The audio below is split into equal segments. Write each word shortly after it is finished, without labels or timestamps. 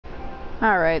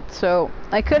Alright, so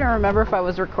I couldn't remember if I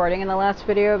was recording in the last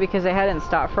video because I hadn't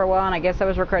stopped for a while, and I guess I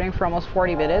was recording for almost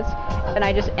 40 minutes, and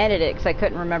I just ended it because I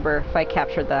couldn't remember if I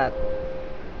captured that.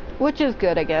 Which is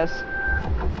good, I guess.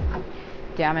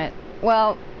 Damn it.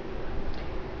 Well,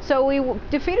 so we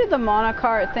defeated the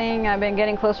monocart thing. I've been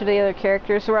getting closer to the other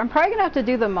characters, so I'm probably going to have to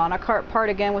do the monocart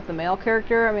part again with the male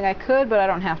character. I mean, I could, but I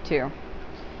don't have to.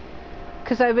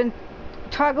 Because I've been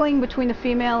toggling between the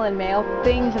female and male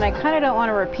things, and I kind of don't want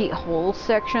to repeat whole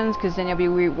sections because then you'll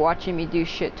be watching me do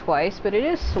shit twice, but it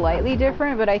is slightly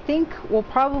different. But I think we'll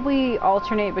probably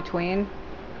alternate between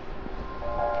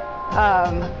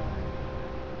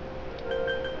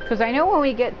because I know when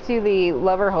we get to the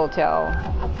lover hotel,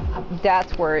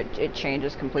 that's where it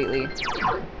changes completely,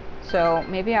 so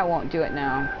maybe I won't do it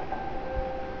now.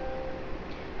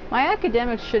 My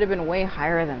academics should have been way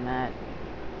higher than that.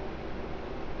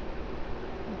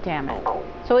 Damn it.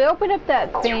 So we opened up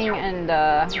that thing and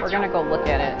we're gonna go look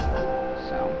at it.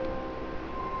 So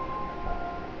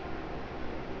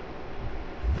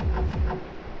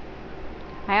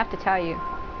I have to tell you.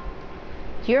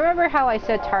 Do you remember how I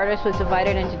said Tartarus was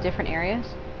divided into different areas?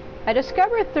 I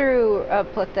discovered through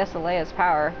Thessalia's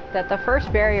power that the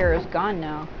first barrier is gone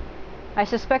now. I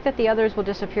suspect that the others will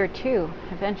disappear too,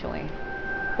 eventually.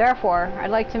 Therefore, I'd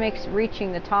like to make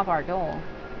reaching the top our goal.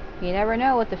 You never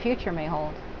know what the future may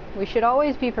hold. We should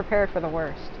always be prepared for the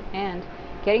worst, and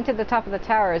getting to the top of the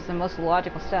tower is the most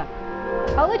logical step.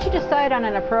 I'll let you decide on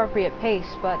an appropriate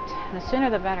pace, but the sooner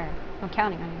the better. I'm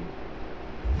counting on you.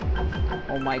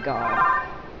 Oh my god.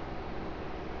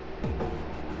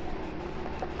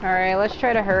 Alright, let's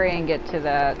try to hurry and get to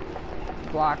that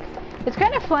block. It's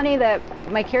kind of funny that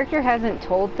my character hasn't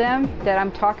told them that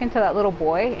I'm talking to that little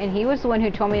boy, and he was the one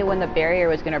who told me when the barrier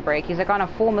was going to break. He's like, on a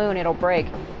full moon it'll break,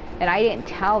 and I didn't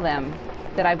tell them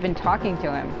that I've been talking to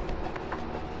him.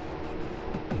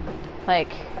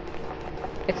 Like,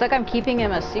 it's like I'm keeping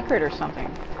him a secret or something.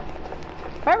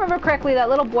 If I remember correctly, that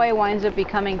little boy winds up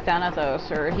becoming Thanatos,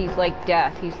 or he's like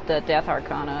death. He's the death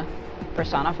arcana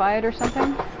personified or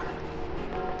something.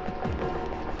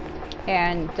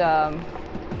 And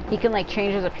he can like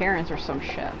change his appearance or some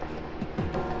shit.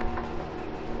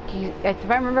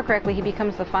 If I remember correctly, he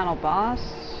becomes the final boss.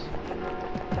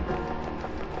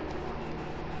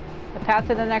 The path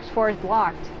to the next floor is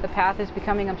blocked. The path is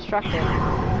becoming obstructed.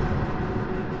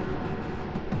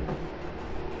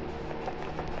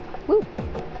 Woo!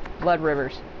 Blood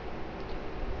rivers.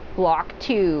 Block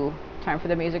 2. Time for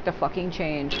the music to fucking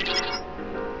change.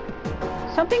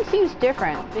 Something seems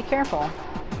different. Be careful.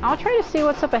 I'll try to see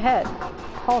what's up ahead.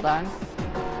 Hold on.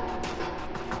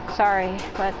 Sorry,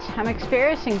 but I'm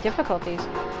experiencing difficulties.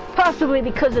 Possibly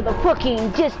because of the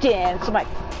fucking distance. Oh my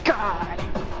god.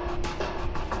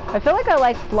 I feel like I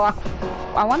like block,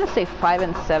 I want to say 5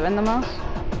 and 7 the most.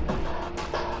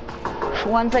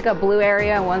 One's like a blue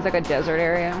area and one's like a desert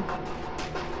area.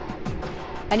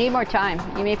 I need more time.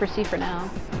 You may proceed for now.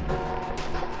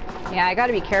 Yeah, I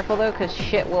gotta be careful though, because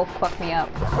shit will fuck me up.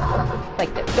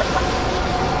 Like this.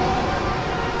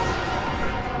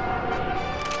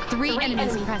 3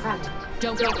 enemies present.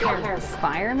 Don't get careless.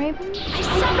 Fire, maybe? I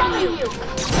summon you!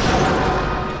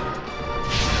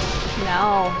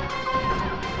 No.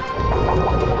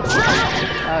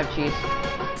 Oh, jeez.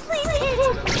 Please hit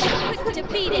it!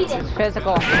 Defeat it! It's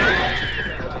physical.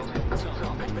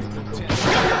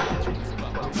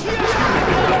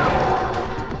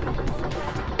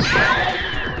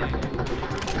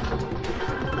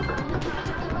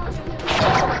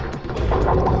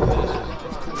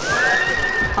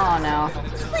 Oh no.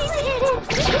 Please hit it!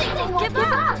 Give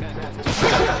up!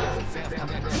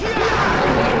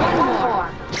 One more!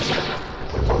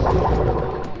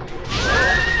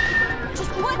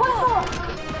 Just one more!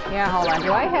 Yeah, hold on.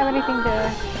 Do I have anything to...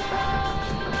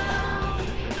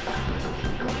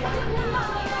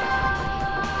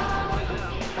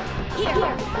 Here!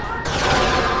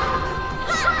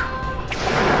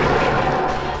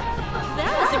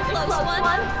 That was a close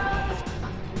one!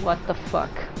 What the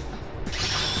fuck?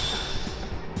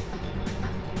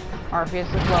 Orpheus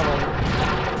is level.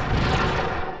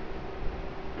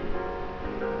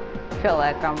 Feel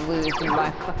like I'm losing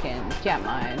my fucking jet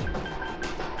mind.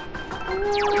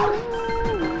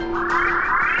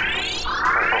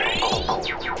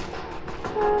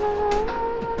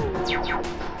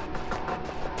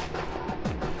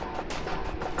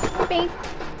 Beep.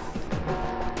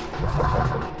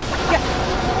 Yeah.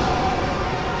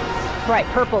 Right,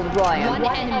 purple lion.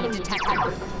 One enemy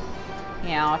detected.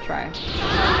 Yeah, I'll try.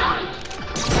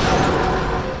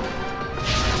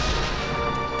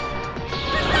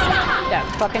 That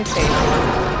fucking face.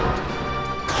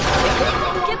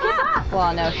 Give up!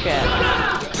 Well, no shit.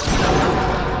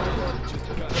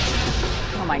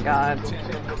 my god.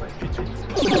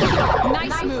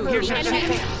 Nice move. Here's your Enemy.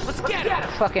 chance. Let's get it.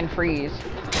 Fucking freeze.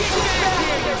 Get back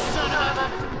here, you son of a...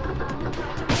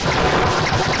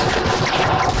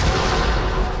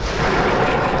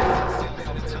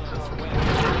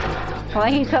 Well,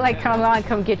 he said like, come on,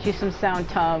 come get you some sound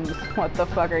tums. What the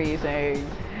fuck are you saying?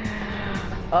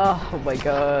 Oh my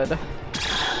god.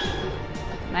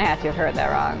 I had to have heard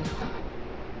that wrong.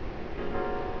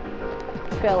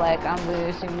 I feel like I'm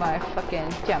losing my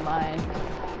fucking mind.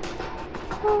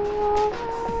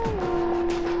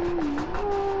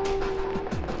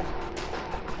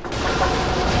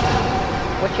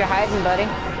 What you hiding, buddy?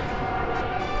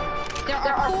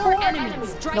 There are 4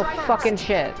 enemies. No fucking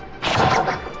shit.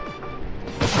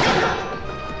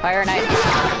 Fire knife.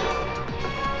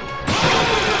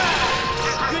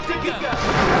 Good to go.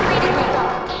 Ready to go.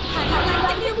 How do you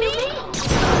like the new me?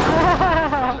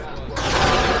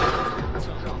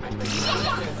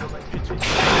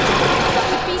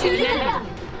 Defeated an enemy.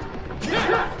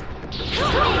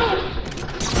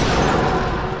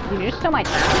 You just stole my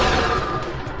turn.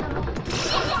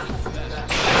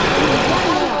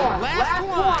 Last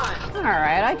one.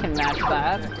 Alright, I can match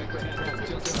that.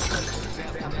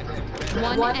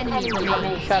 One enemy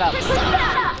remains. Shut up.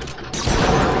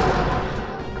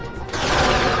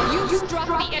 You struck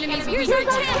the enemy's weak point.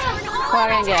 What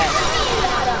I get?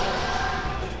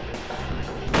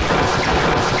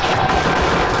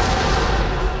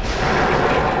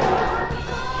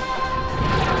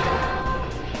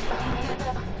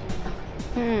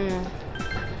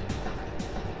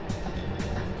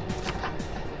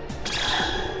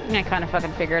 I kind of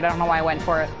fucking figured. I don't know why I went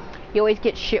for it. You always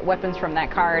get shit weapons from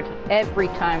that card. Every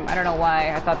time. I don't know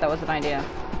why. I thought that was an idea.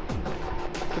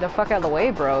 Get the fuck out of the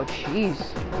way, bro. Jeez.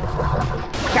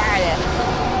 Got it.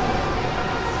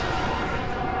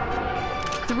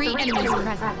 3 enemies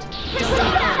present. Don't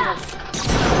take this.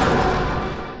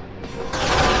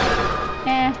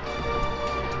 Eh.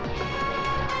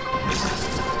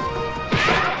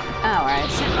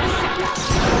 Alright.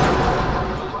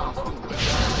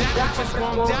 That just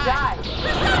won't die.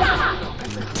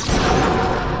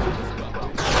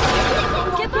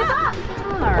 Give up.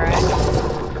 Alright.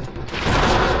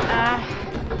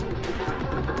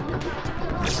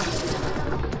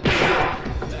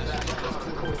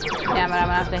 Yeah, but I'm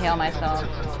gonna have to heal myself.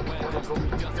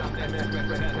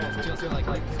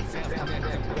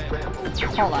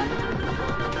 Hold on.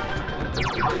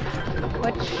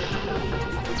 Which?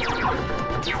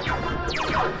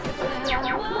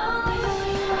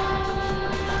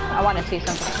 I want to see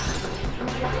something.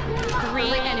 3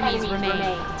 enemies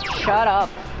remain. Shut up.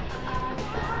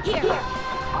 Here.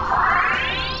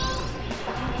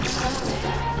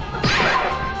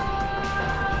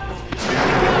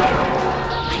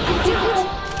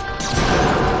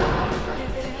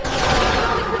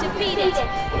 Defeated.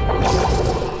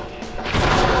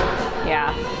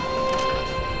 Yeah.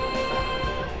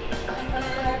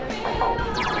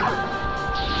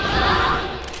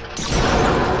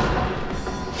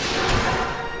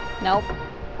 Nope.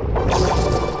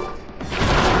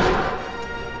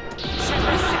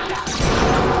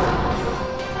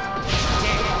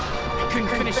 I couldn't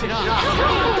finish it off.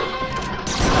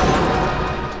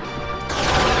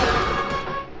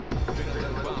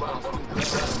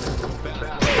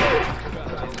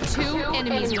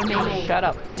 Enemies remain. Shut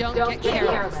up. Don't get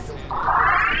careless.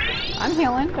 I'm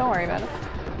healing. Don't worry about it.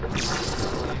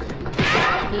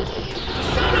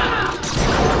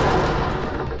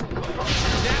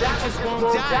 That just won't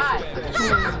die.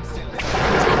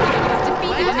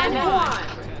 Defeated an enemy.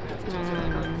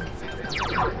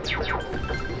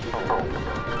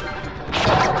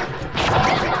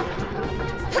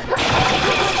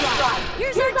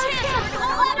 Here's our chance for an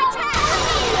all-out attack.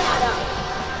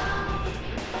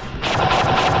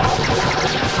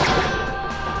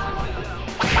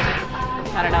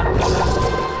 I don't know.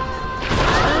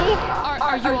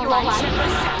 Are you alright?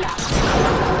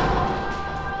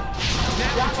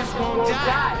 That just won't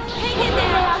die. Hang in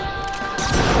there.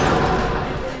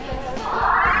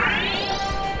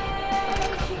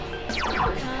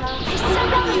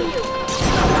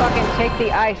 Fucking take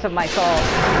the ice of my soul.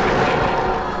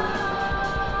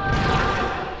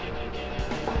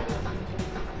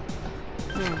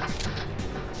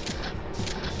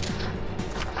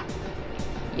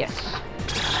 Yes.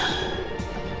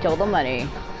 Kill the money.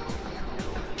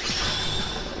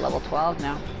 Level 12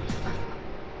 now.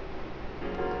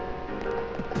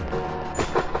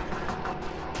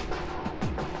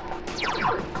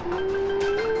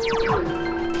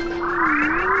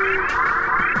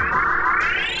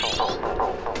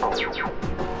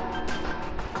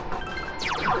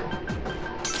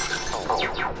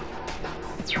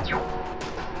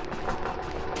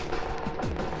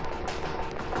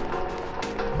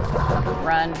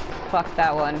 Run. Fuck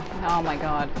that one. Oh my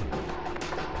god.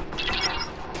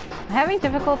 I'm having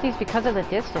difficulties because of the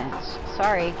distance.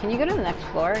 Sorry, can you go to the next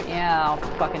floor? Yeah, I'll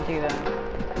fucking do that.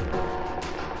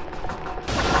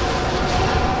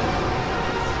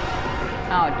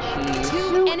 Oh, jeez.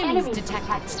 Two enemies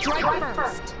detected. Strike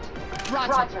first.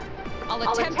 Roger. I'll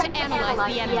attempt to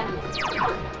analyze the enemy.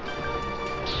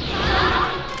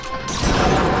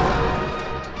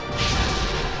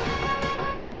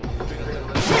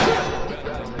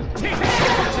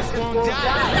 Just won't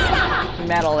die.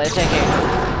 Metal is taking.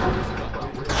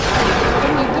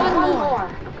 Only one more.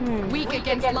 Weak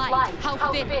against light. How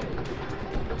fitting.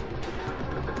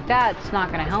 That's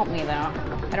not gonna help me though.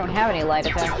 I don't have any light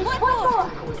attacks. One more.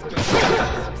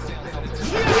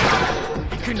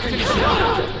 I couldn't finish it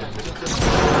off.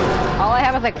 All I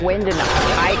have is like wind and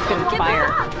ice and fire.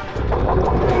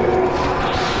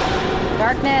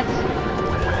 Darkness!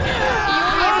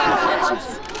 Yuri is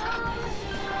unconscious.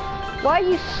 Why,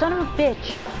 you son of a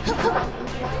bitch?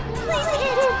 Please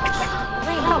hit it.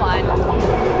 Come on.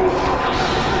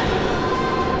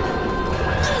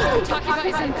 Takiba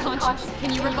is unconscious. Can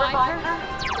you revive her?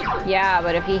 Yeah,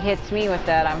 but if he hits me with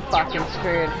that, I'm fucking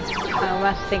screwed. I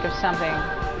must think of something.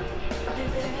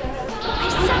 I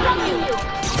summon you.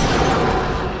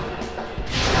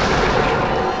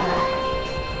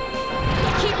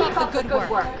 Keep up the good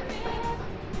work.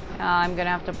 I'm gonna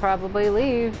have to probably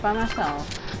leave by myself.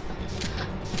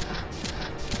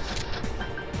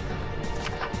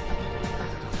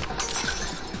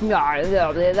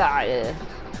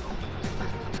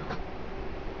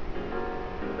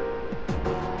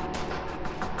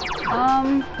 Oh,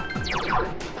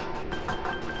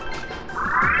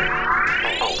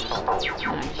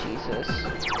 Jesus.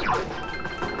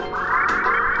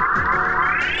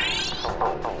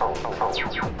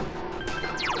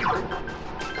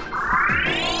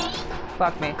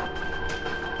 Fuck me.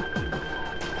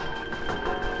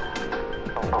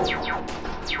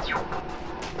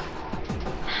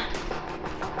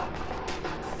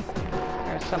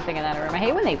 There's something in that room. I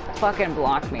hate when they fucking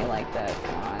block me like that.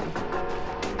 Come on.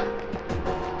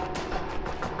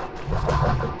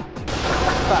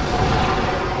 Fuck.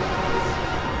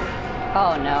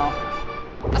 Oh no.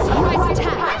 A surprise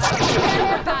attack.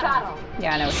 Prepare for battle.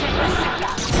 Yeah, I know.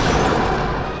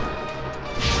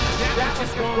 That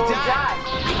just won't die.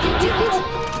 I can do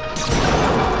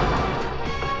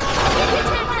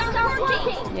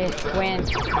it. It went.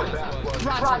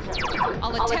 Roger.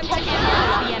 I'll attempt to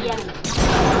analyze the enemy.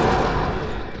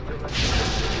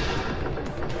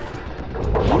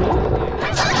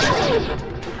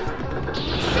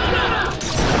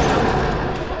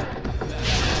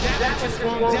 That just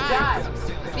won't die.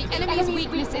 The enemy's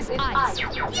weakness is ice.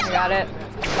 I got it.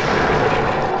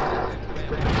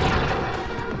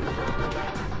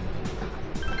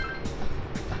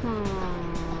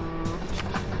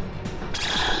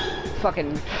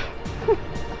 Fucking.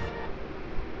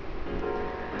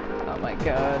 Oh my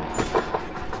god.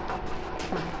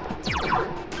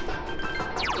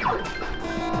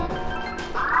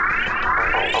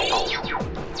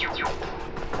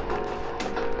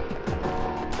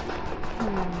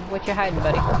 What you hiding,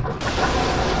 buddy?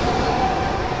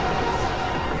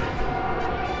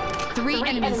 3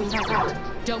 enemies present.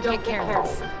 Don't get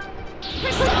careless.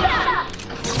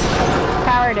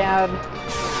 Power down.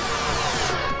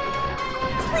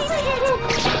 Please hit it.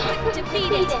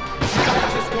 Defeat it. That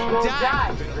just won't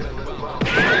die.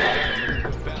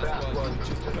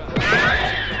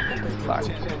 Fuck.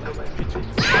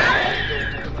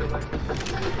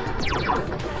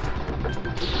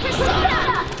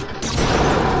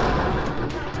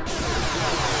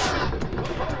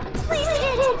 Please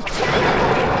hit it.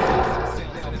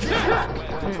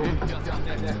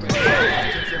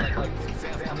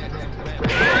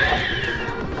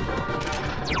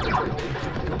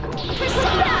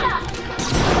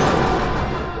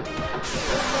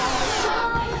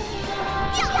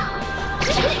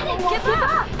 Give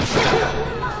up.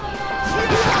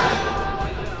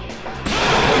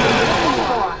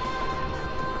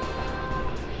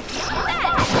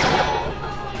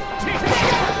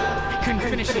 I couldn't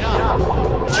finish it off.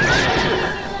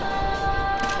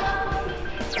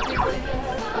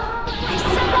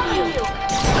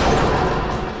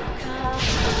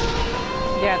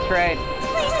 Yeah, that's right.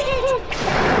 Please hit it.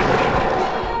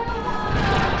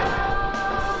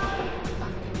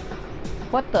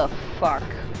 What the fuck?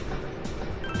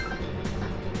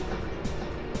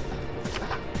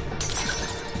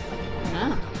 No.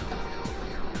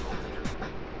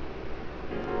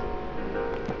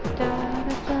 Da, da,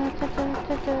 da, da, da,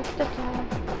 da, da,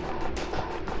 da.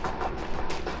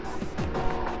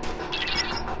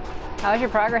 How's your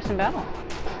progress in battle?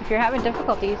 If you're having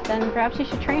difficulties, then perhaps you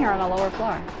should train her on a lower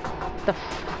floor. The f...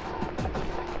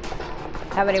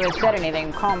 Haven't even said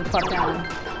anything. Calm the fuck down.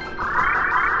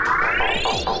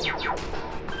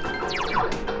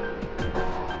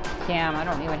 Damn, I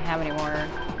don't even have any more.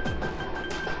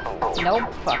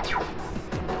 Nope. Fuck.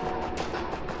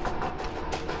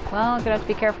 Well, I'm gonna have to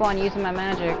be careful on using my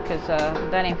magic, because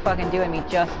that ain't fucking doing me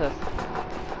justice.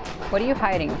 What are you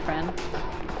hiding, friend?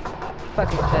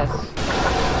 Fuck is this?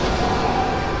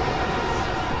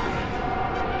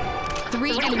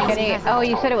 3 enemies. Oh,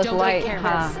 you said it was Don't light, take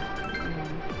huh? careless.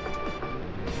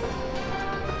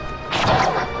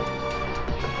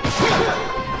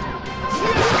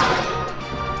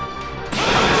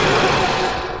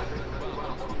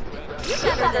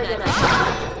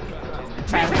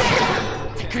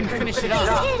 I couldn't finish it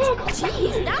off.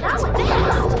 Jeez, that was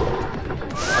fast.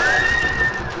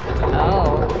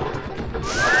 Oh.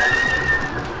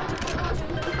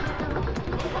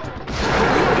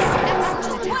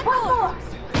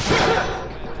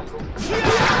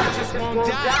 I just won't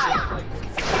die.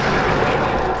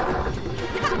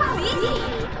 That was easy.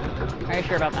 Are you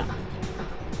sure about that?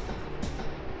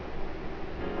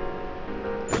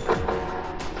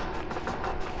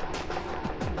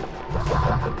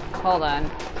 Hold on.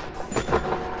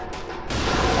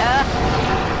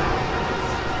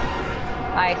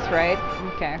 Ice, right?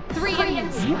 Okay. 3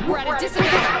 enemies. We're at a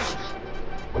disadvantage.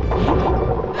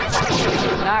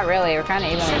 Not really, we're kind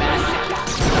of evenly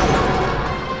matched.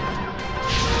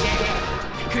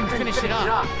 I couldn't finish it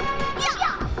off.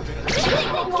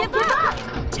 Give up.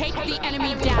 Take the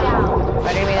enemy down.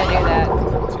 I didn't mean to do that.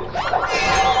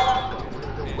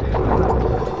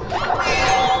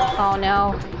 Oh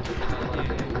no.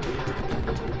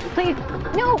 Please,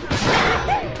 no!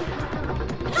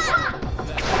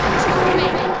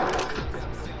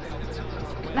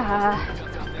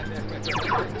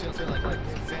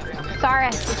 Sorry.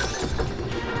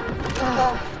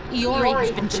 Iori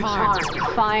has been charmed.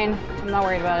 Fine. I'm not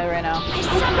worried about it right now.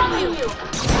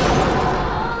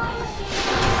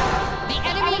 The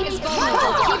enemy is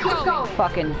vulnerable. Keep going.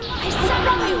 Fucking.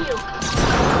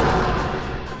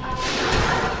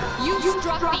 You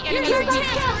struck the enemy's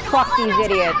weakness. Fuck these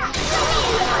idiots.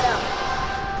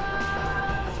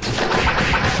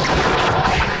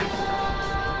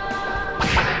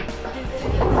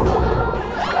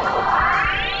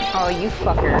 Oh, you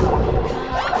fucker.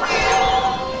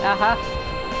 Uh-huh.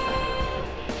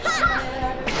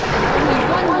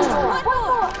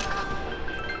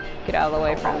 Get out of the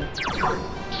way, friend.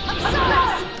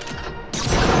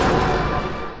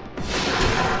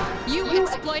 You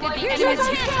exploited the enemy's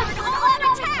weakness.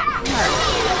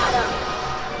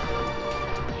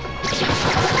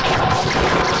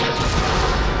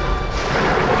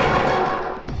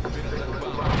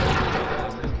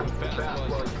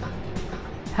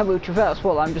 How about your vest?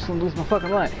 Well, I'm just gonna lose my fucking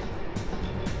life.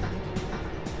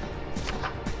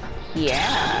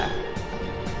 Yeah.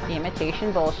 The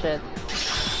imitation bullshit.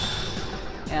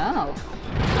 Oh.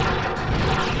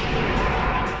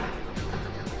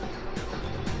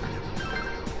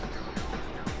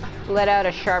 Let out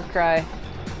a sharp cry.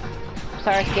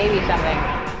 Apsaris gave you something.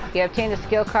 You obtained the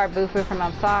skill card Bufu from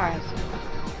Apsaris.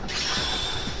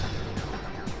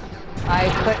 I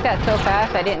clicked that so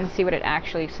fast I didn't see what it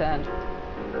actually said.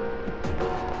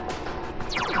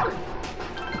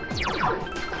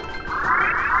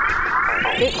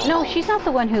 No, she's not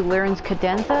the one who learns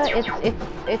cadenza.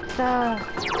 It's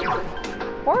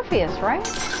Orpheus, right?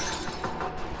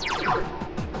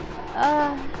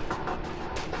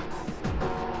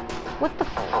 What the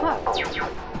fuck?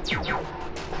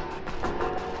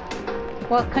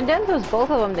 Well, cadenza's both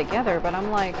of them together, but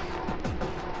I'm like,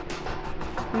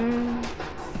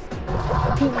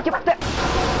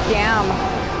 Damn.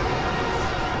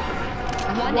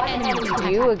 One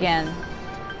enemy. You again.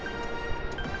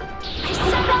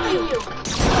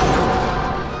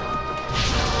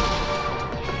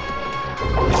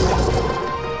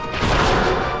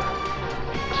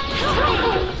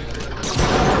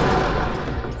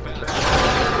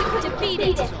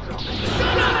 Defeated.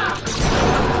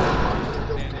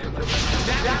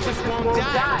 That just won't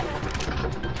die.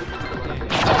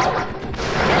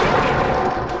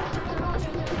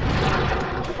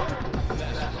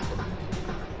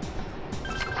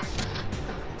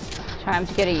 Time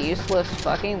to get a useless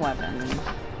fucking weapon.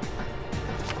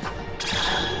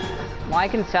 Well, I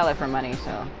can sell it for money,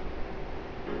 so.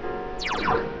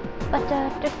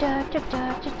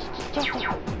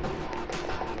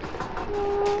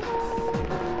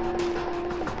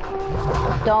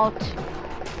 Don't.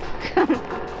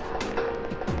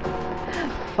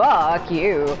 Fuck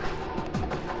you.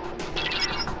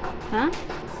 Huh?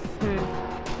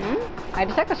 I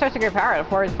detect a source of your power at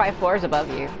 5 floors above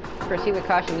you. Proceed with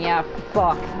caution. Yeah,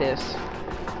 fuck this.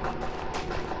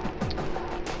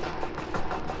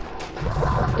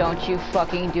 Don't you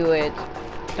fucking do it.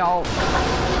 Don't.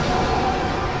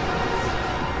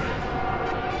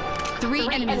 3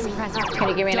 enemies present. Can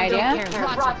you give me an idea?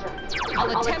 Roger.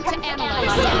 I'll attempt to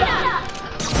analyze.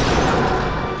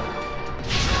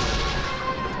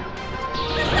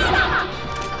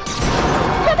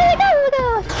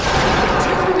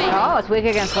 Oh, it's weak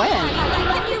against wind.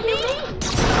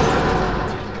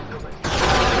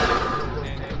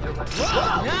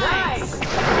 Nice!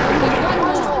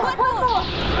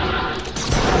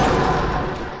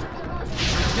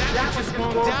 That just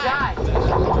won't die.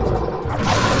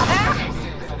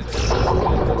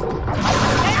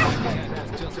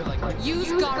 Use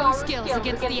Garu skills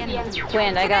against the enemy.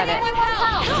 Wind, I got it.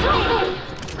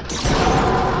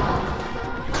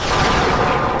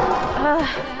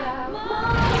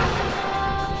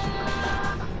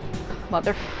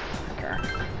 Motherfucker.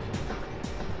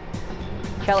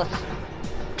 Chalice.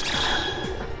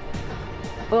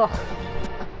 Ugh.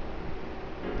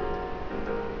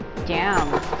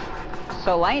 Damn.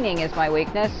 So lightning is my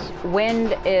weakness.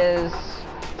 Wind is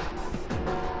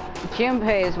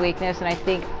Junpei's weakness, and I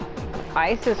think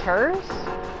ice is hers?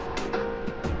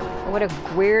 What a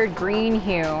weird green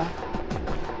hue.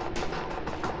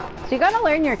 So you gotta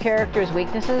learn your character's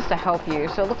weaknesses to help you.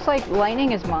 So it looks like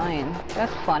lightning is mine.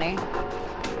 That's funny.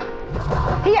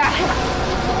 Yeah!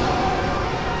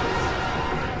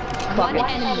 One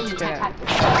enemy detected.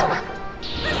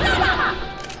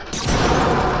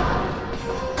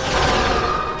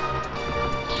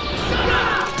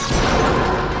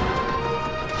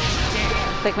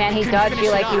 It's like, man, he dodged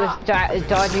you like he was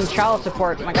dodging child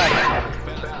support. Oh my god.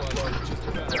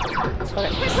 Okay.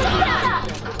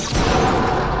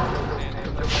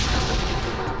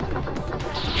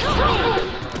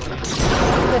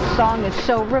 This song is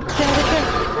so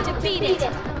repetitive. Defeated.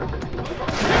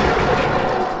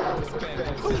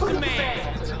 Who's the man?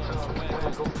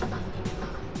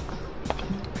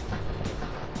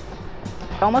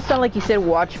 Almost sounded like you said,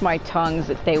 watch my tongues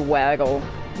that they waggle.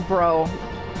 Bro,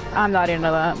 I'm not into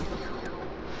that.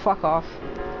 Fuck off.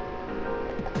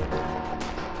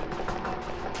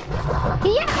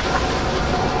 Yeah!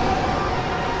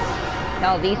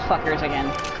 No, these fuckers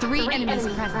again. 3 enemies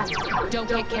present. Don't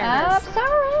get I'm careless.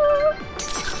 sorry!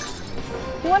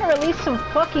 You wanna release some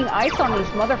fucking ice on these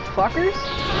motherfuckers?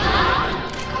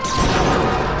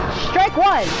 Strike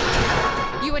 1!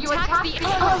 You attacked the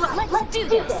enemy. Let's do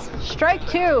this. Strike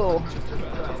 2!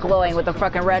 Glowing with the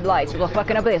fucking red lights of a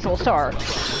fucking abyssal star.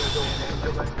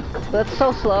 That's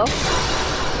so slow.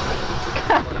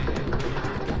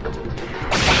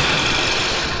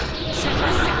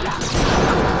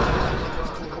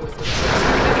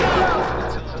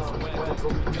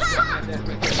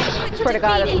 Swear to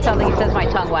God, if something says my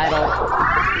tongue waggles.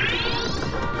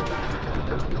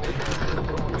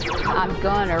 I'm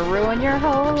gonna ruin your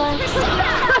whole life.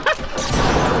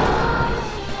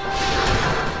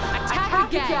 Attack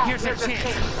again. Here's our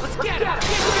chance. Let's get him! Get back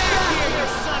here, you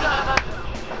son of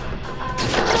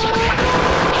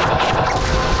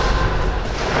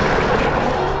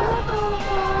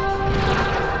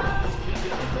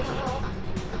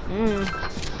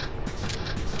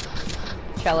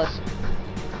a... Chalice.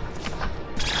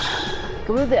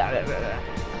 What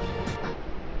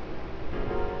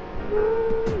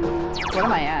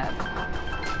am I at?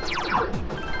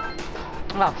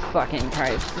 Oh, fucking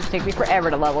Christ. This takes me forever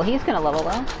to level. He's gonna level, though.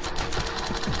 I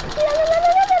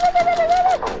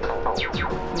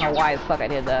don't know why the fuck I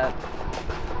did that.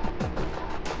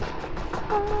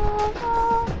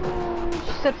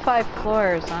 She said 5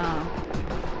 floors. Oh.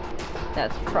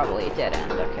 That's probably a dead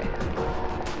end. Okay.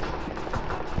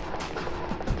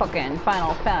 Fucking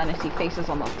Final Fantasy faces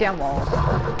on the damn walls.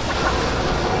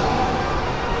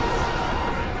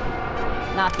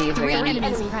 Not these 3 again.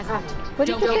 enemies present. What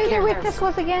did you say their weakness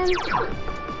was again?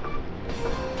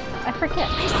 I forget.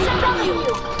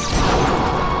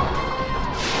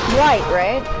 Light,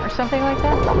 right? Or something like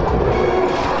that?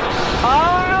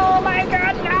 Oh my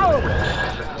god, no!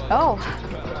 Oh.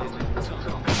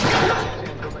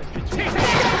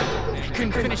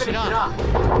 Couldn't finish it off.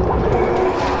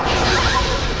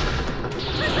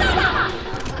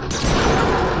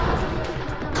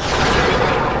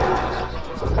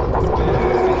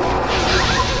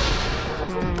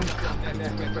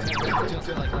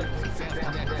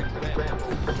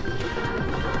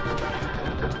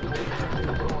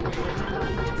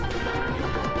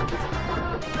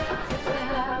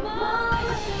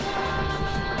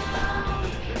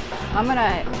 I'm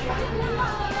gonna...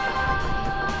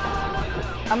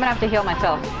 I'm gonna have to heal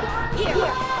myself. Here.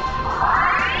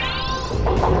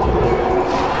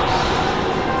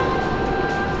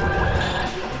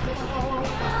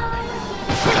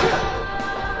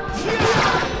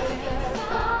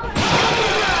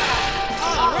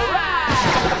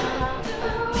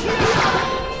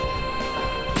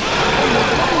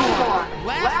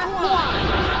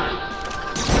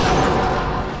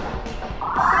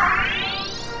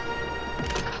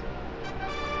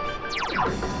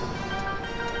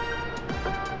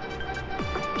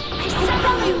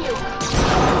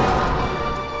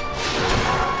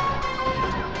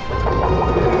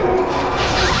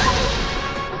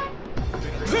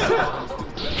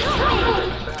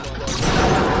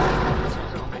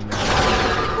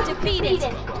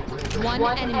 Defeated.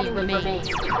 One enemy remains.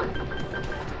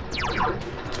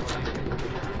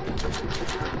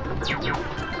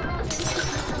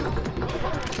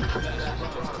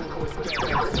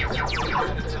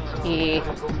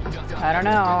 I don't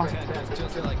know.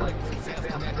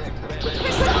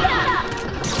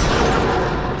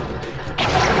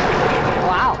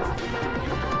 Wow.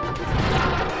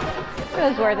 It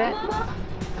was worth it.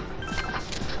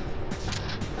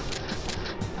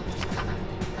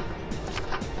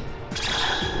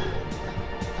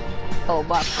 Oh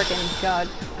my freaking god.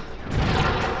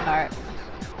 Alright.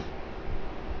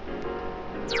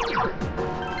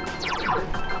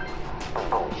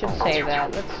 Should save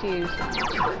that. Let's use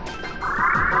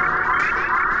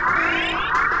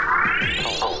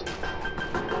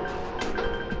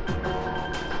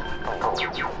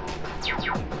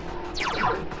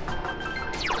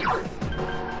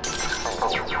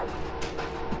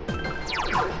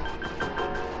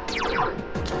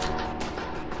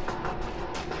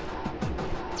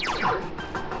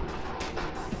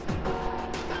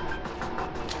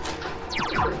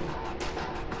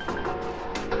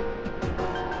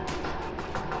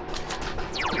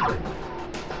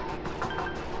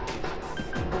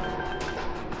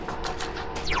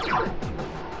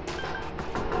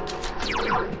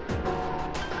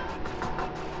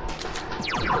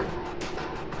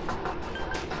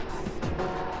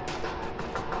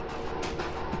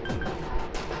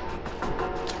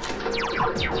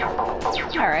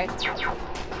Alright.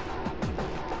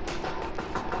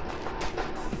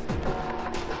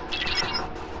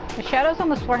 The shadows on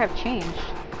the floor have changed.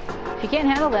 If you can't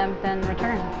handle them, then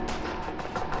return.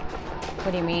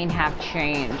 What do you mean, have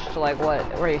changed? Like, what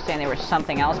are you saying? There was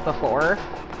something else before?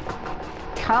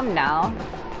 Come now.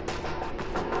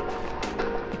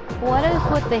 What is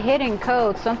with the hidden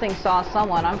code? Something saw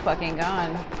someone. I'm fucking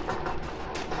gone.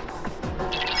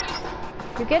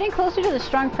 You're getting closer to the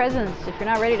strong presence. If you're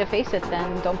not ready to face it,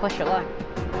 then don't push your luck.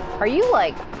 Are you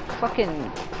like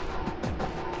fucking...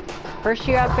 First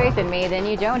you have faith in me, then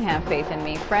you don't have faith in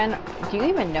me. Friend, do you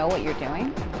even know what you're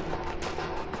doing?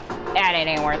 That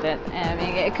ain't worth it. I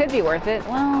mean, it could be worth it.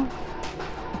 Well...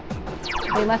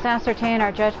 We must ascertain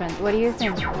our judgment. What do you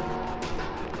think?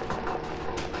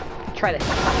 Try this.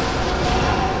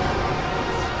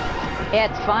 Yeah,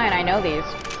 it's fine. I know these.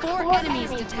 4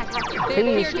 enemies detected.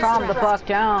 Please calm the fuck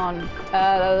down.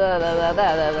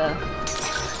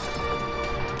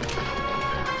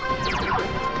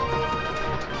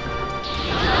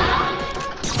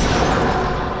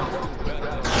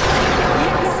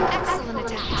 Excellent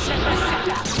attack.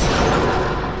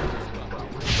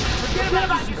 Forget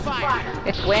about you fire.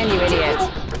 It's when, you idiot.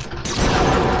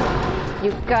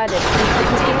 You got it.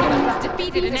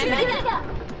 Defeated an enemy.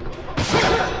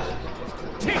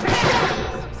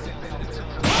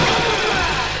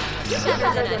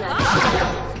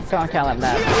 Don't tell him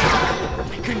that.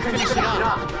 Couldn't finish it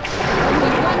up.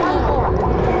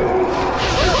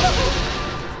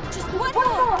 Just one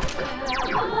more.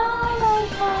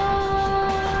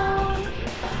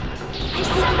 I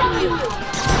summon you.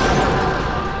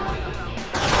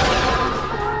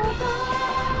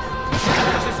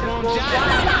 Just won't die.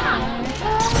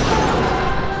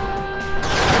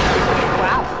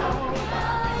 Wow.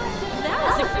 That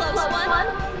was a close one.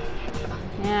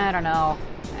 Yeah, I don't know.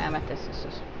 Amethyst is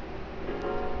just...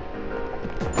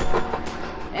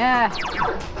 Yeah.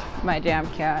 My damn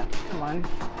cat. Come on.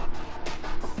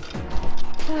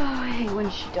 Oh, I hate when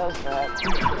she does that.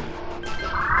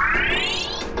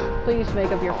 Please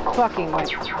make up your fucking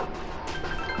mind.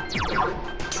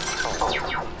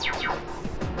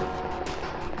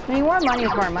 I mean, more money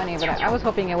is more money, but I was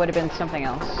hoping it would have been something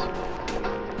else.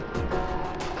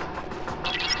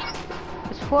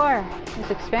 This floor is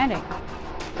expanding.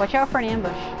 Watch out for an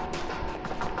ambush.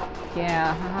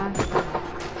 Yeah,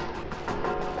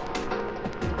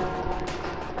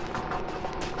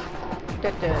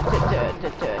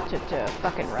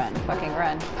 Fucking run, fucking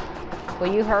run.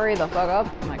 Will you hurry the fuck up?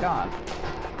 Oh my god.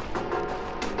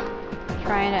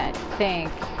 Trying to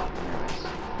think.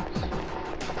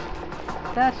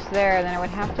 If that's there, then it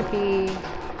would have to be...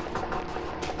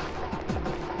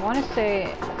 I want to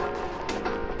say...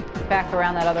 back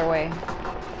around that other way.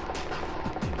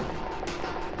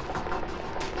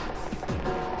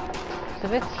 So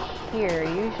if it's here,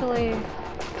 usually...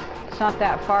 it's not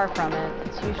that far from it.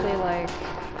 It's usually like...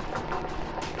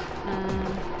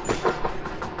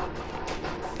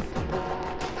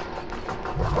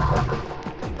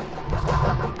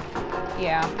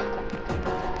 yeah.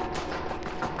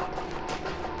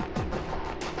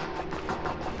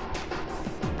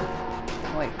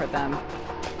 Wait for them.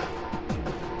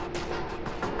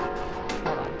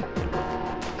 Hold on.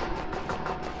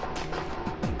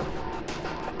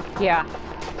 Yeah.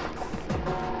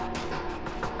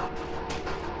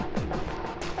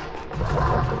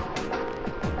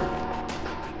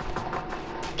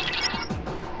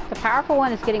 The powerful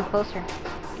one is getting closer.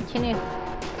 Continue.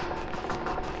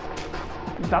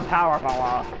 The powerful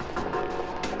one.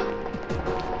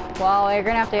 Well, you're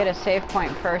gonna have to hit a save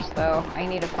point first, though. I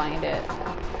need to find it.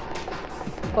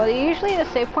 Well, usually the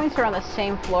save points are on the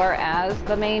same floor as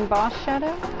the main boss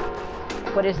shadow.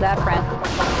 What is that, friend?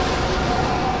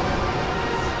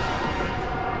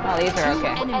 Oh, these are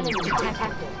okay. Enemy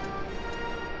detected.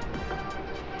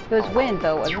 It was wind,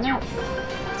 though, wasn't it?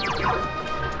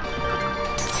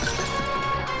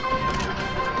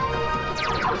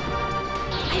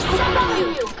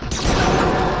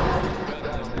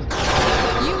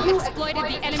 You exploited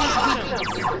the enemy's weakness.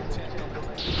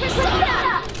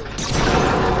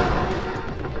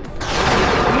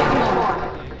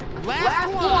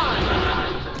 Last one!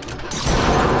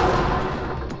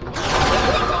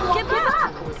 Get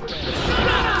back!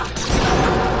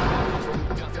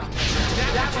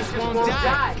 That just won't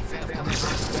die!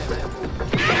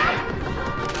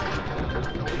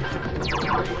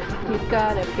 You've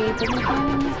gotta be the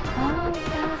beginning.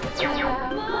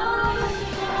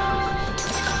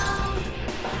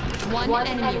 One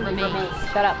enemy remains.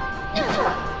 Shut up.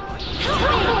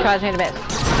 Cause me the best.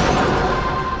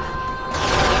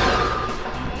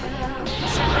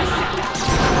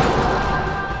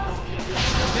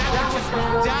 That just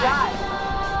won't die!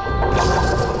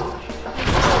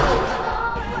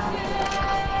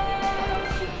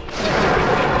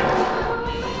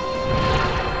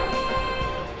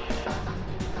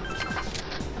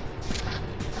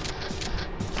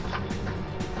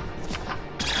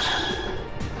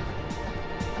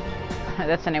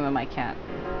 That's the name of my cat.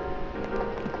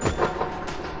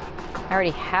 I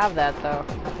already have that, though.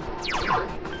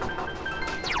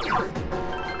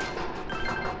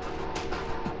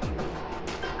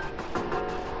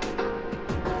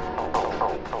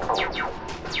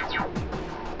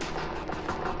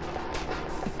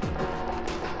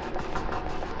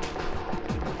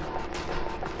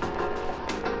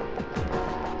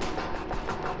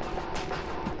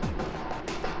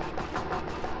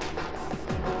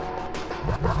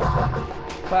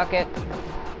 Fuck it.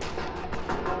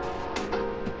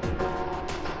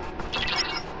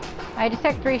 I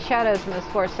detect 3 shadows in this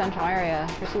floor's central area.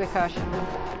 Proceed with caution.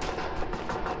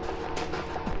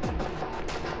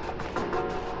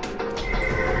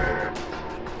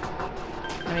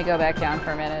 Let me go back down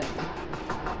for a minute.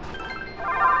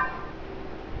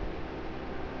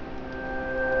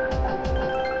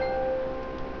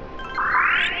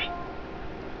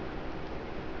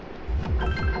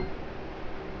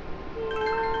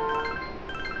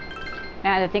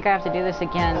 Man, I think I have to do this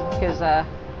again, because, I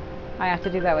have to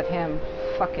do that with him.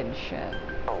 Fucking shit.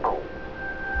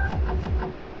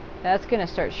 That's gonna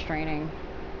start straining.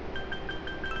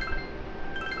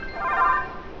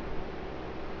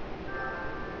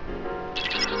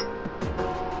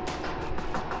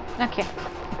 Okay.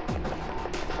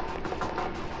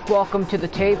 Welcome to the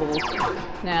tables.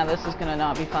 Nah, this is gonna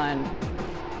not be fun.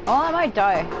 Well, I might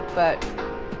die, but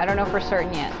I don't know for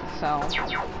certain yet, so...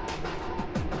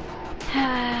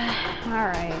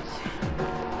 Alright.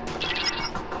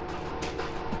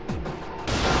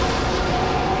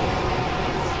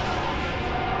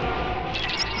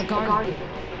 A guardian.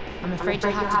 I'm afraid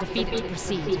you'll have to defeat it to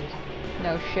proceed.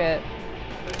 No shit.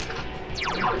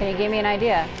 Can you give me an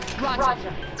idea?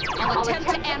 Roger. I'll attempt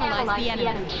to analyze the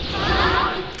enemy.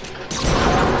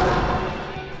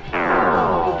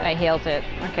 I healed it.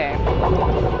 Okay.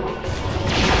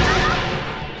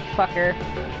 Fucker.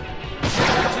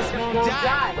 Just won't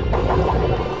die!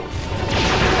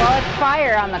 Well, it's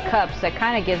fire on the cups. That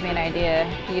kind of gives me an idea.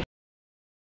 You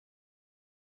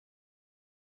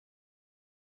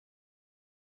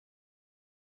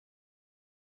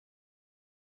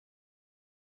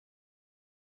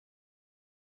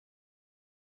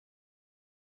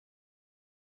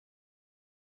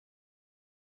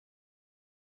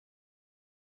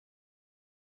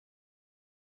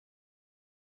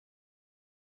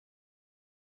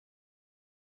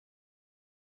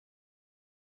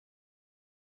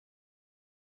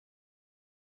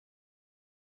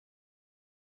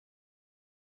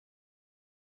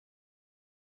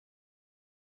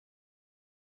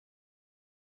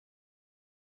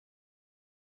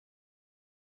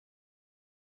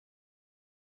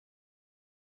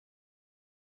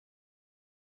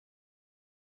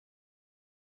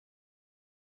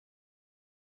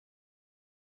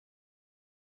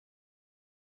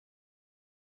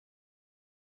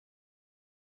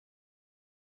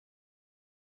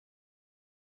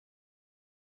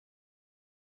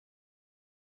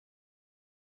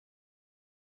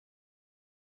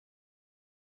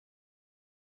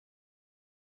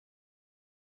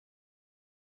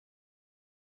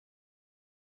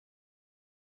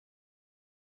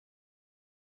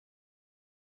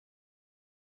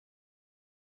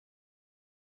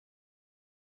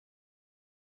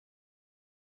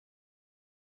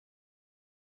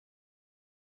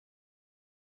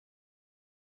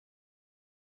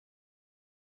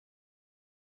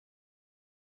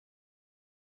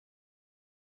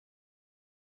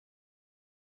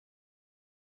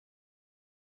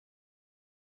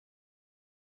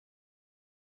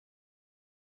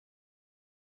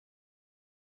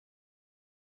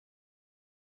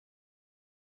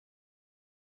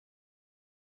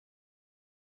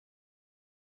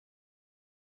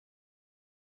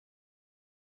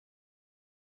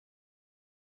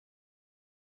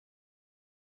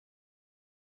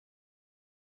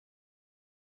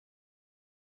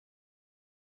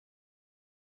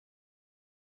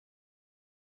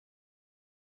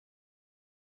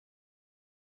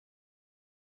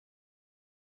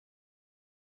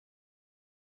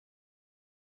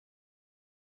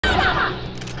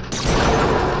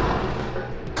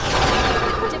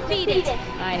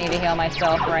need to heal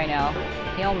myself right now.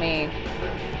 Heal me.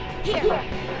 Here.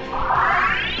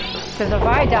 Because if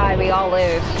I die, we all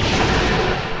lose.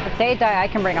 If they die, I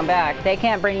can bring them back. They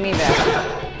can't bring me back.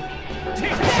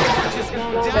 Just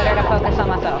won't Better to die. focus on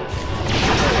myself.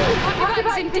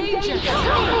 Everyone's in danger.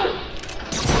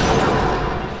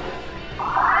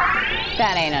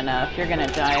 That ain't enough. You're gonna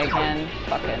die again.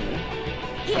 Fucking...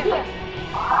 Here.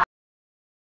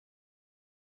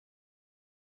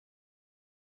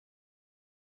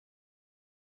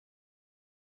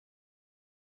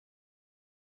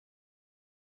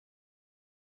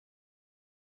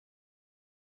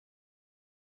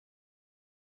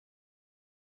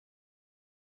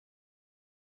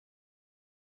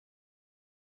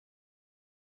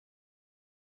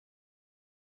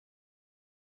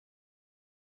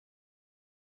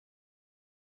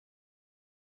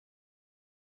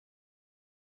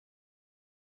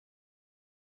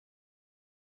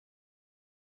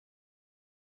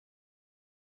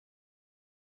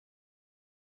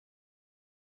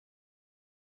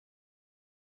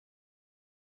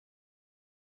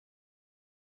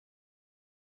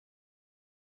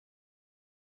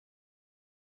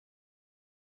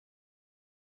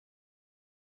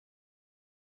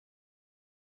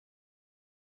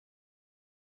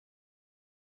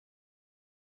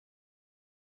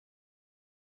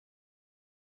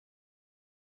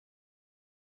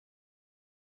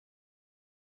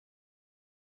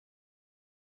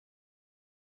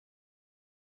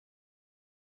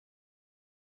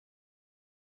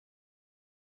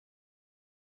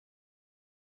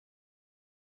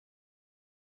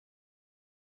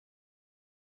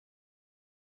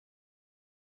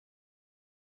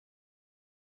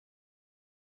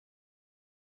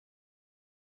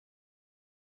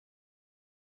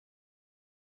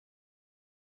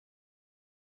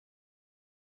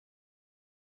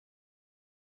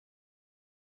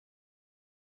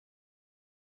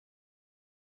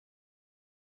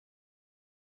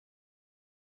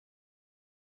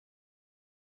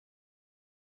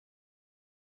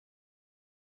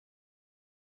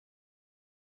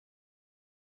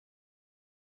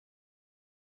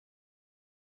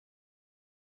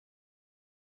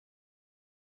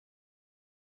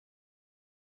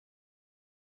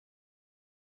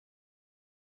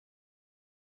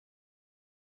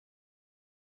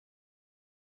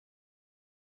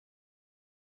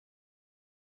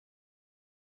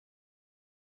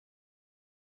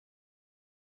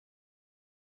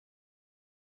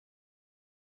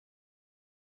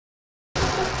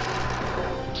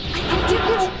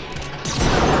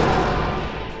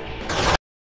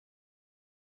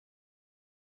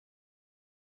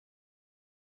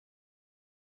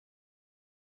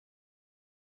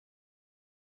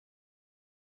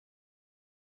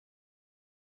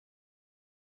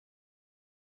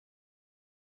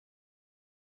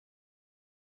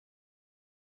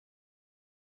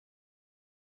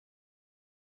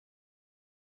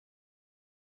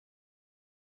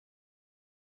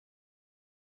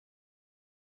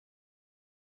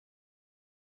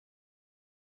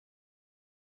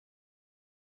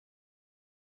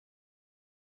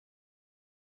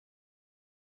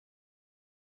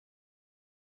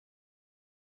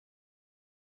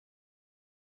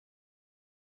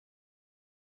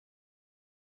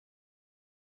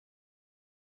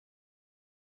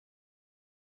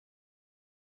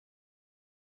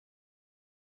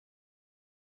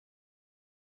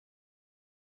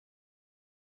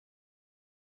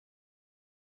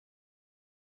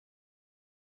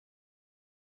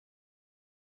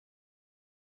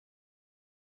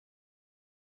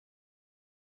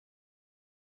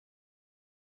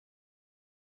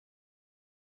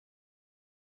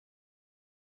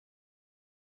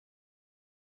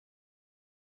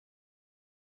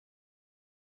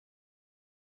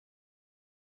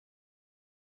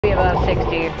 Be above 60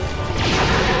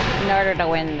 in order to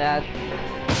win that.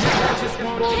 Just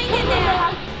won't Hang in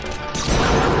there.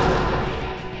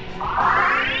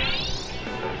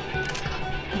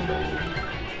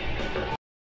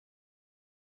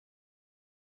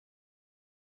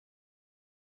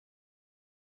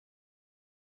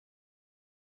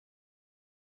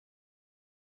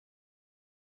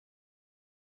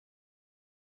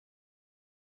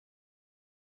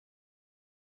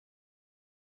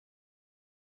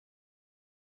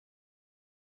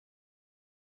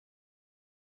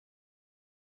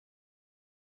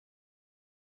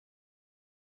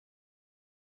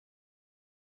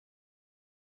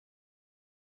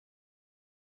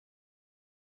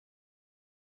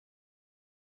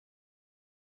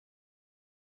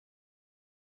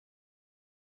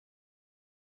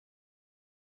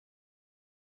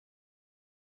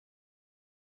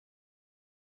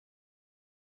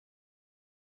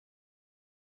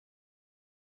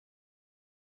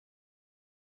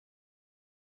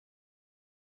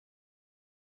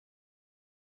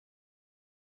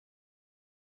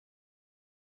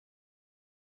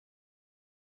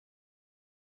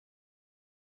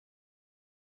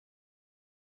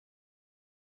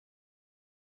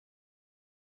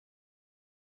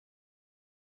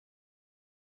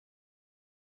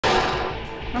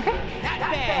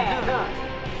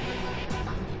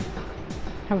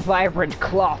 A vibrant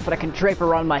cloth that I can drape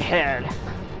around my head.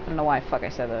 I don't know why the fuck I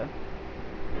said that.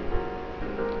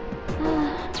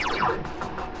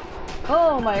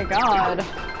 Oh my god.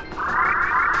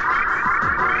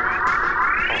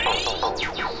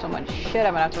 So much shit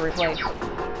I'm gonna have to replace.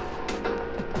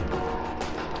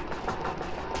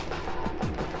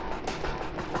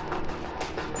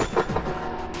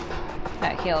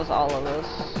 That heals all of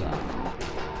us. So.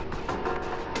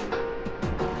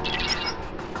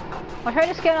 I'll try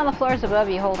to scan on the floors above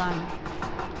you, hold on.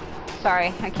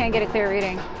 Sorry, I can't get a clear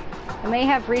reading. I may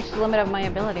have reached the limit of my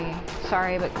ability.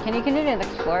 Sorry, but can you continue to the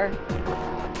next floor?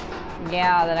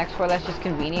 Yeah, the next floor, that's just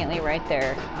conveniently right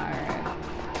there. Alright.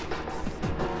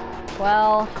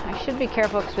 Well, I should be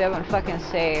careful because we haven't fucking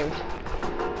saved.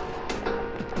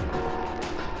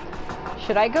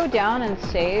 Should I go down and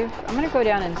save? I'm gonna go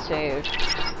down and save.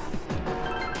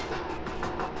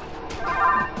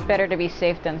 Better to be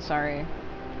safe than sorry.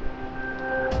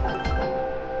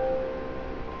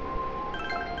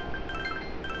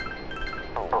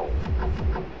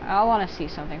 I want to see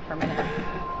something for a minute.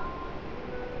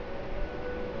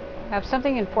 I have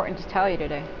something important to tell you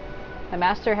today. The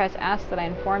master has asked that I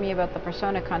inform you about the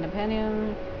persona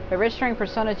companion. By registering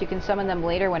personas, you can summon them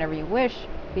later whenever you wish.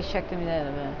 Please check them.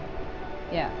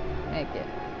 Yeah, make it.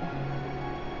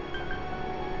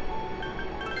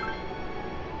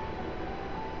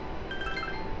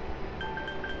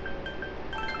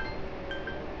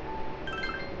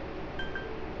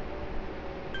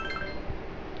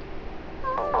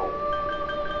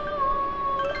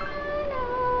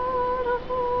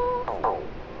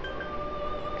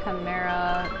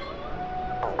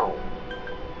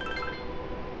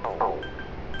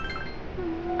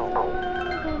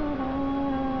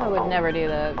 I would never do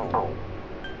that.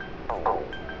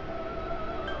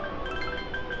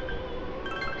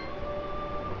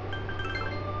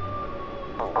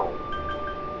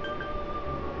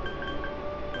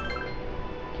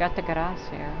 Got the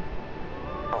gracia.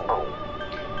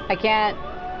 I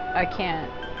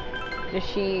can't. Does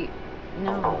she?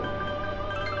 No.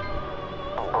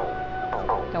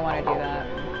 Don't want to do that.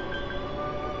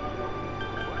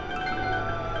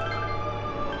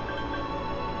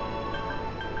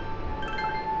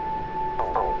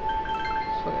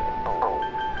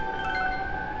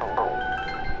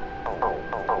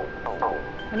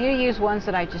 I need to use ones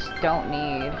that I just don't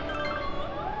need.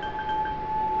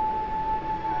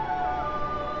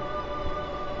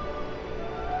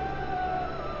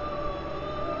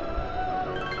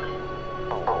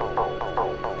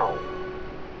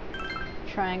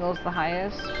 Triangle's the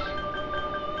highest.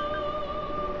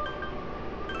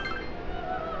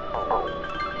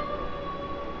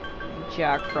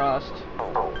 Jack Frost.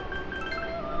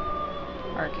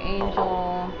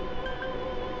 Archangel.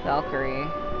 Valkyrie.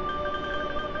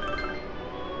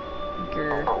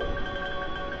 Grr.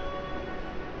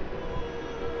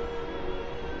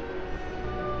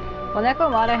 Well,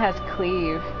 Nekomata has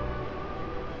cleave.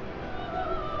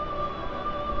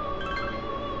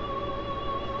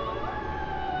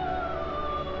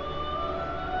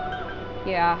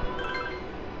 Yeah.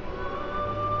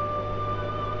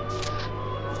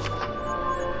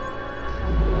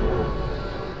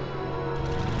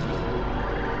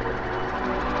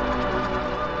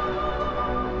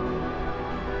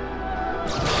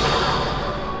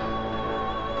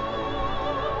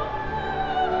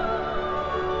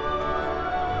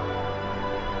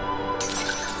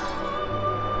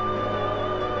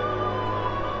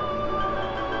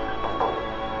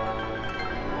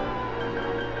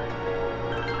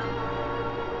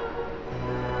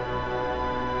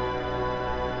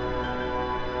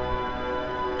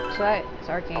 So that is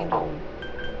Archangel.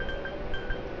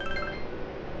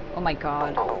 Oh my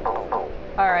god.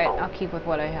 Alright, I'll keep with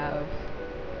what I have.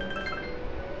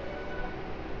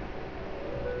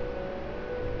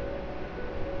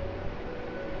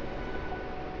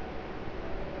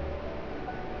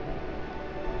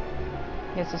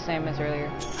 It's the same as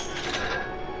earlier.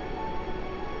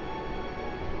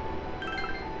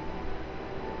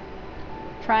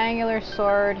 Triangular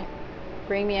sword.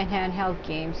 Bring me a handheld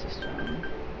game system.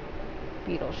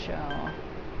 Beetle Shell.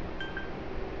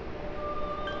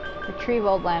 Retrieve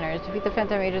old lanterns. Defeat the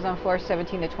Phantom Mages on floor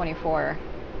 17 to 24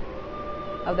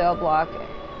 of the L block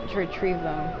to retrieve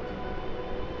them.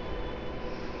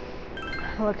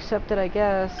 I'll accept it, I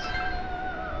guess.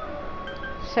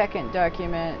 Second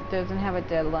document. Doesn't have a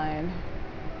deadline.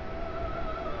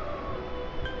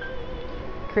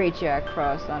 Create Jack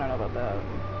Frost. I don't know about that.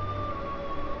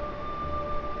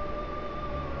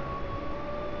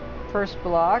 First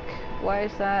block? Why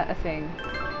is that a thing?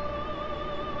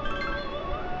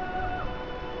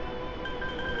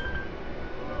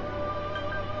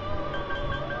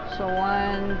 So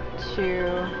 1, 2.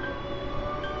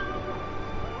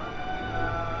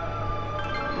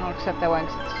 I'll accept that one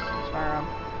because it's my room.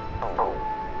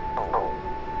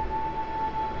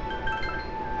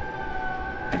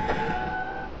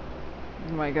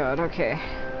 Oh my god, okay.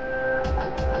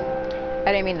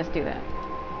 I didn't mean to do that.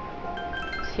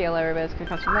 Let's heal everybody, it's gonna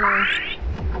cost some money.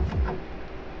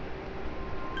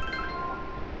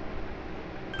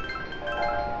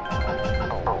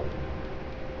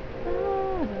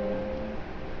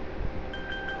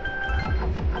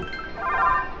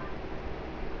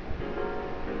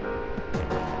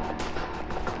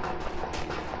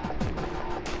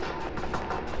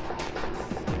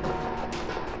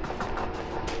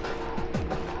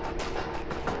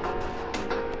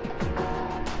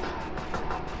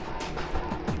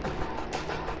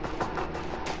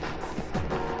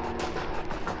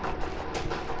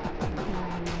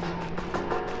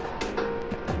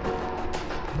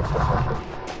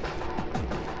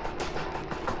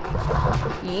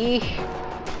 Yeesh.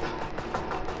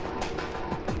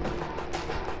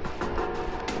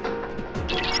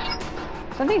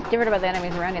 Something's different about the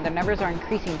enemies around you. Their numbers are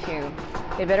increasing too.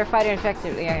 They better fight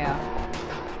effectively. Yeah.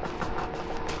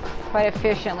 Fight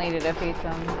efficiently to defeat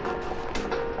them.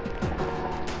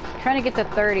 Trying to get to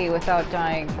 30 without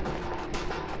dying.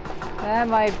 That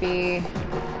might be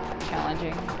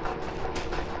challenging.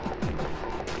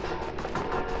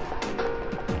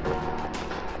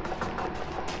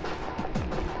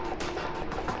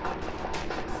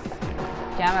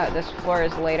 Damn it, this floor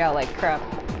is laid out like crap.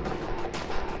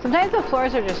 Sometimes the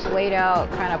floors are just laid out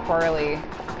kind of poorly.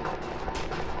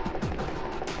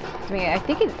 I mean,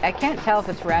 I can't tell if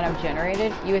it's random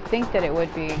generated. You would think that it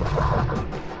would be.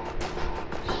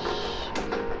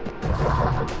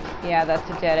 Yeah, that's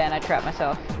a dead end. I trapped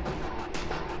myself.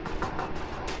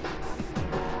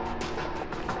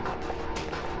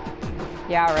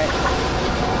 Yeah, right.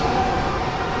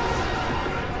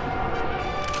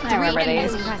 I remember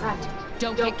these.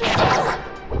 Don't get careless.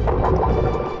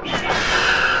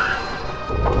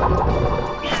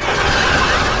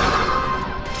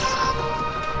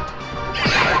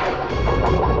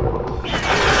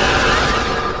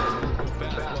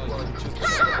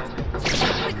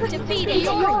 Defeated.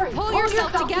 Pull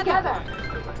yourself together.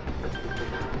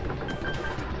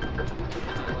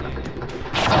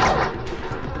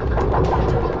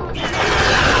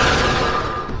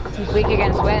 He's weak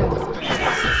against wind.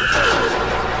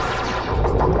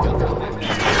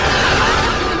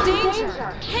 Danger.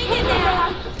 Hang in there.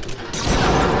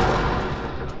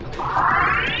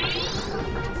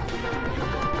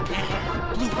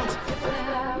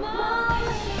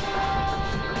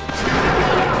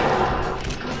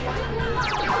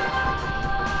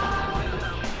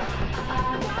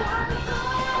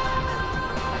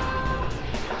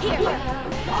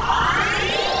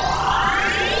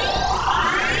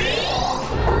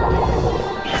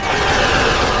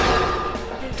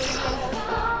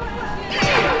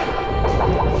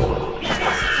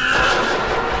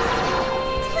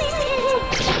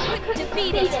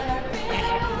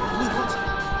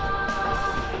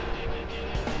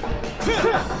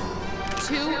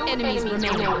 Two enemies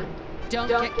remaining. Don't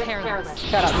get careless.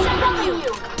 Shut up.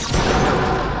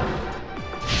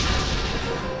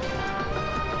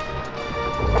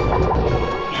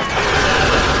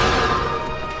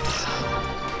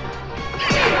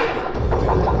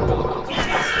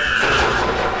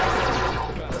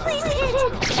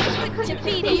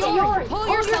 Defeated. Pull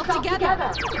yourself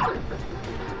together.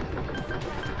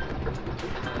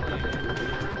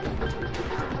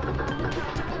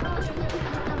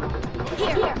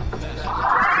 Here.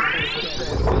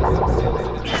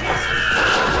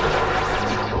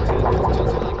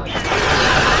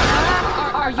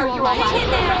 Are you alright?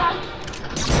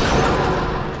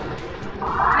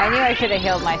 I knew I should have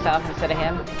healed myself instead of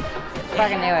him.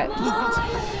 Fucking knew it. You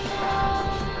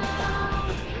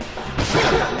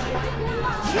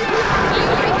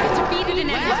has defeated an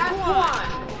enemy.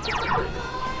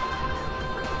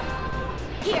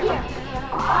 Here.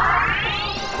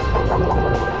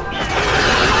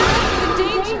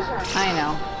 I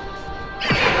know.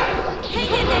 Hang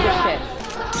in there. Shit.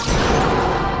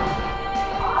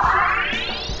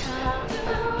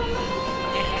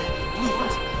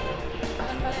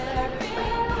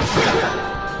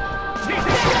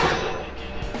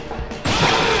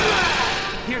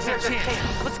 Here's our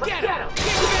chance. Let's get him. Get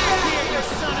back here, you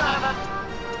son of a...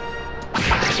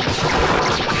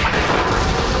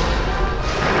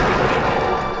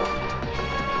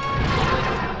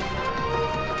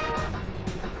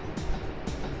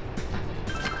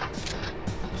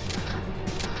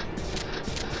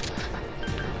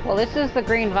 Well, this is the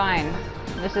green vine.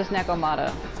 This is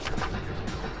Nekomata.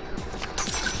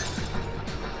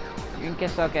 I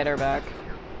guess I'll get her back.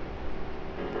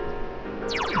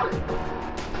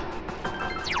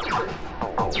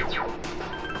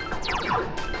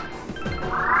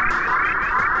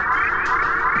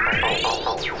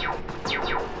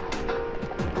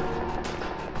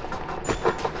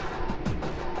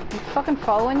 You fucking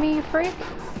following me, you freak?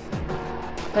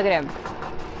 Look at him.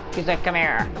 He's like, come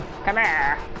here. Come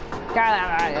here.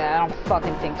 I don't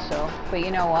fucking think so. But you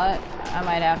know what? I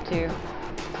might have to.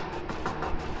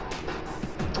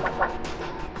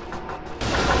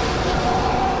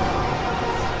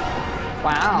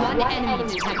 Wow. One enemy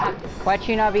detected. Why'd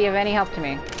you not be of any help to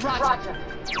me? Roger.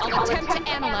 I'll attempt to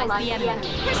analyze the enemy.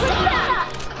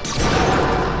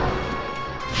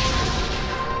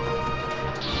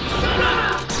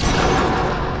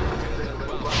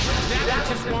 That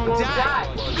just won't die.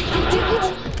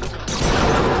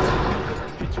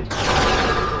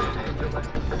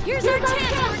 Here's our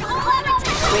chance for an all-out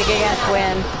attack. Weak against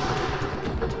wind.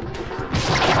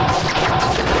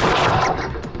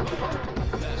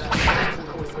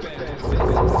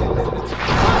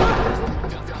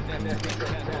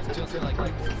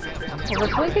 Well,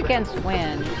 it's weak against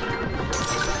wind.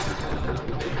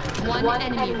 One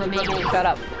enemy remaining. Shut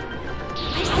up.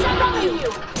 I summon you.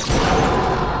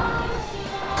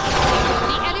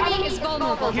 The enemy is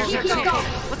vulnerable. Here's our Keep chance. going.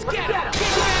 Let's get him. Get back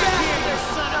here, you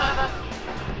son of a...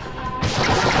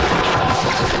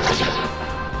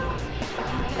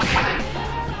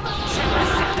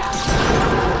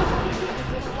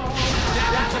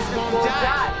 That just won't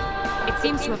die. It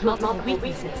seems to have multiple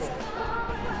weaknesses.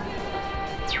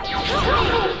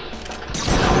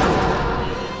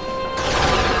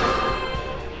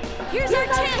 Here's our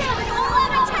chance for an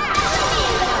all-out attack!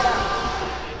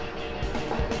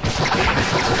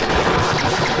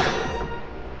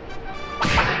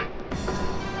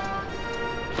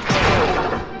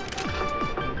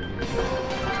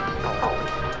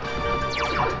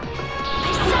 I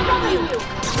summon you!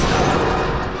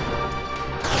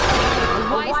 A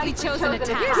wisely chosen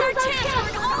attack. Here's our chance for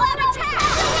an all-out attack!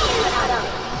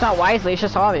 It's not wisely, it's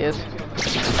just obvious.